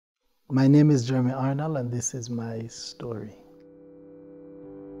My name is Jeremy Arnold, and this is my story.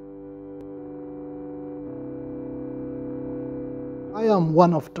 I am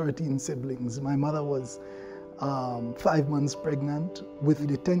one of 13 siblings. My mother was 5 months pregnant with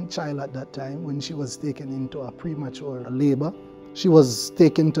the 10th child at that time when she was taken into a premature labor. She was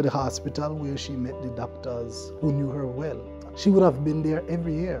taken to the hospital where she met the doctors who knew her well. She would have been there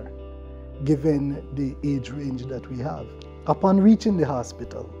every year, given the age range that we have. Upon reaching the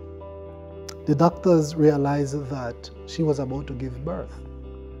hospital, the doctors realized that she was about to give birth.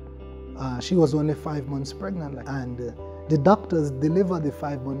 She was only 5 months pregnant, and the doctors delivered the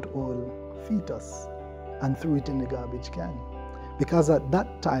 5-month-old fetus and threw it in the garbage can. Because at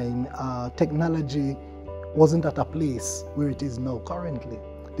that time, technology wasn't at a place where it is now currently.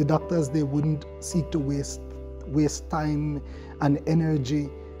 The doctors, they wouldn't seek to waste time and energy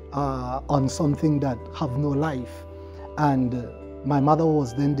on something that have no life. And my mother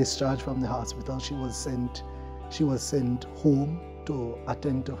was then discharged from the hospital. She was sent home to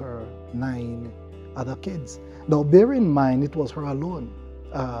attend to her 9 other kids. Now, bear in mind, it was her alone.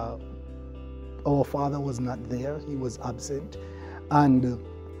 Our father was not there, he was absent. And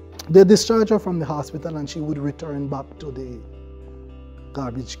they discharged her from the hospital, and she would return back to the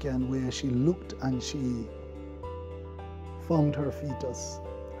garbage can, where she looked and she found her fetus,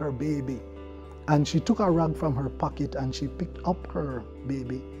 her baby. And she took a rag from her pocket and she picked up her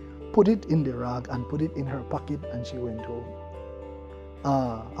baby, put it in the rag and put it in her pocket, and she went home.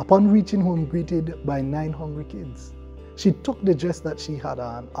 Upon reaching home, greeted by 9 hungry kids, she took the dress that she had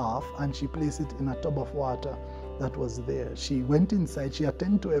on off and she placed it in a tub of water that was there. She went inside, she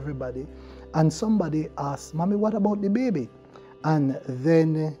attended to everybody, and somebody asked, "Mommy, what about the baby?" And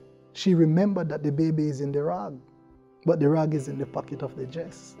then she remembered that the baby is in the rag, but the rag is in the pocket of the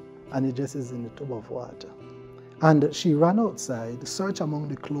dress, and the dress is in the tub of water. And she ran outside, searched among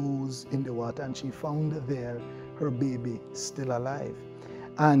the clothes in the water, and she found there her baby still alive.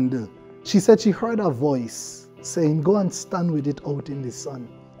 And she said she heard a voice saying, "Go and stand with it out in the sun."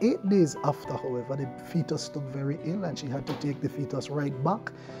 8 days after, however, the fetus took very ill, and she had to take the fetus right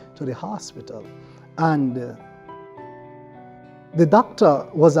back to the hospital. And the doctor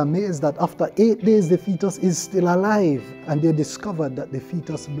was amazed that after 8 days, the fetus is still alive, and they discovered that the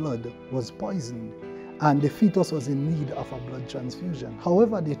fetus blood was poisoned, and the fetus was in need of a blood transfusion.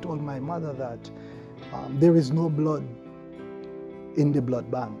 However, they told my mother that there is no blood in the blood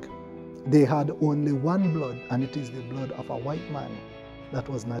bank. They had only one blood, and it is the blood of a white man that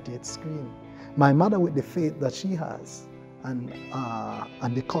was not yet screened. My mother, with the faith that she has and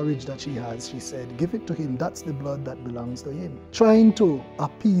the courage that she has, she said, "Give it to him. That's the blood that belongs to him." Trying to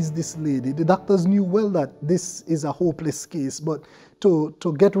appease this lady, the doctors knew well that this is a hopeless case, but to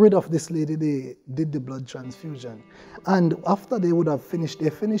get rid of this lady, they did the blood transfusion. And after they would have finished, they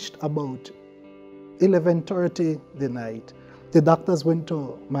finished about 11:30 the night. The doctors went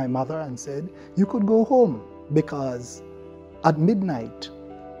to my mother and said, "You could go home, because at midnight,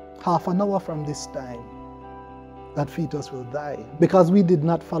 half an hour from this time, that fetus will die," because we did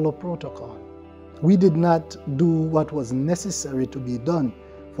not follow protocol. We did not do what was necessary to be done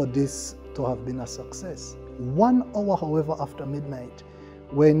for this to have been a success. 1 hour, however, after midnight,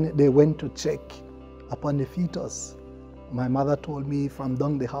 when they went to check upon the fetus, my mother told me from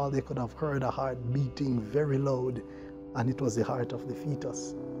down the hall they could have heard a heart beating very loud, and it was the heart of the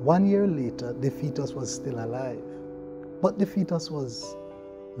fetus. 1 year later, the fetus was still alive, but the fetus was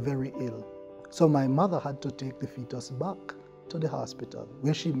very ill. So my mother had to take the fetus back to the hospital,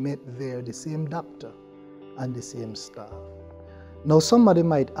 where she met there the same doctor and the same staff. Now somebody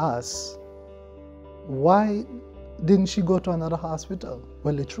might ask, why didn't she go to another hospital?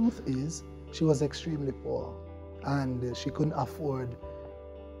 Well, the truth is, she was extremely poor, and she couldn't afford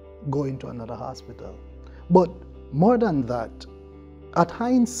going to another hospital. But more than that, at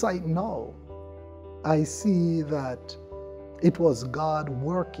hindsight now, I see that it was God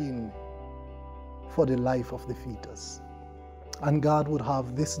working for the life of the fetus. And God would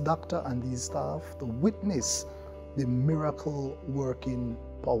have this doctor and these staff to witness the miracle working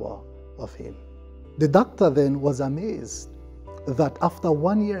power of him. The doctor then was amazed that after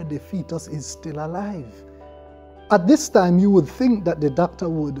 1 year, the fetus is still alive. At this time, you would think that the doctor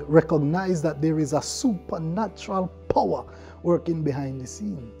would recognize that there is a supernatural power working behind the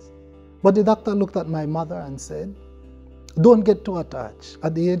scenes. But the doctor looked at my mother and said, "Don't get too attached.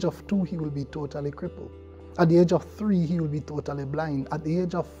 At the age of 2, he will be totally crippled. At the age of 3, he will be totally blind. At the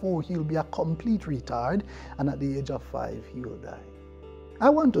age of 4, he will be a complete retard. And at the age of 5, he will die." I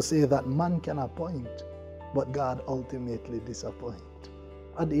want to say that man can appoint, but God ultimately disappoints.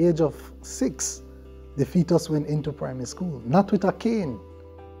 At the age of 6, the fetus went into primary school, not with a cane,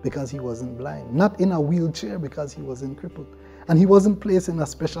 because he wasn't blind, not in a wheelchair because he wasn't crippled, and he wasn't placed in a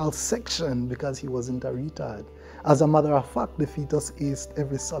special section because he wasn't a retard. As a matter of fact, the fetus aced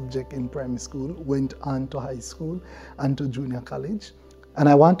every subject in primary school, went on to high school and to junior college. And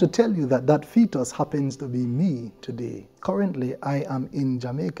I want to tell you that that fetus happens to be me today. Currently, I am in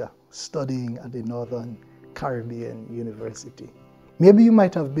Jamaica studying at the Northern Caribbean University. Maybe you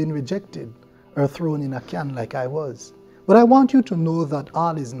might have been rejected or thrown in a can like I was. But I want you to know that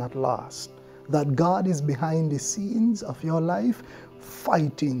all is not lost, that God is behind the scenes of your life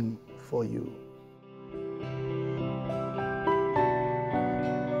fighting for you.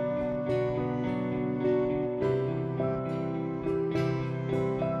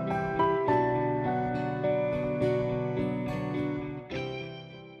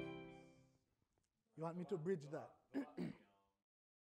 You want me to bridge that?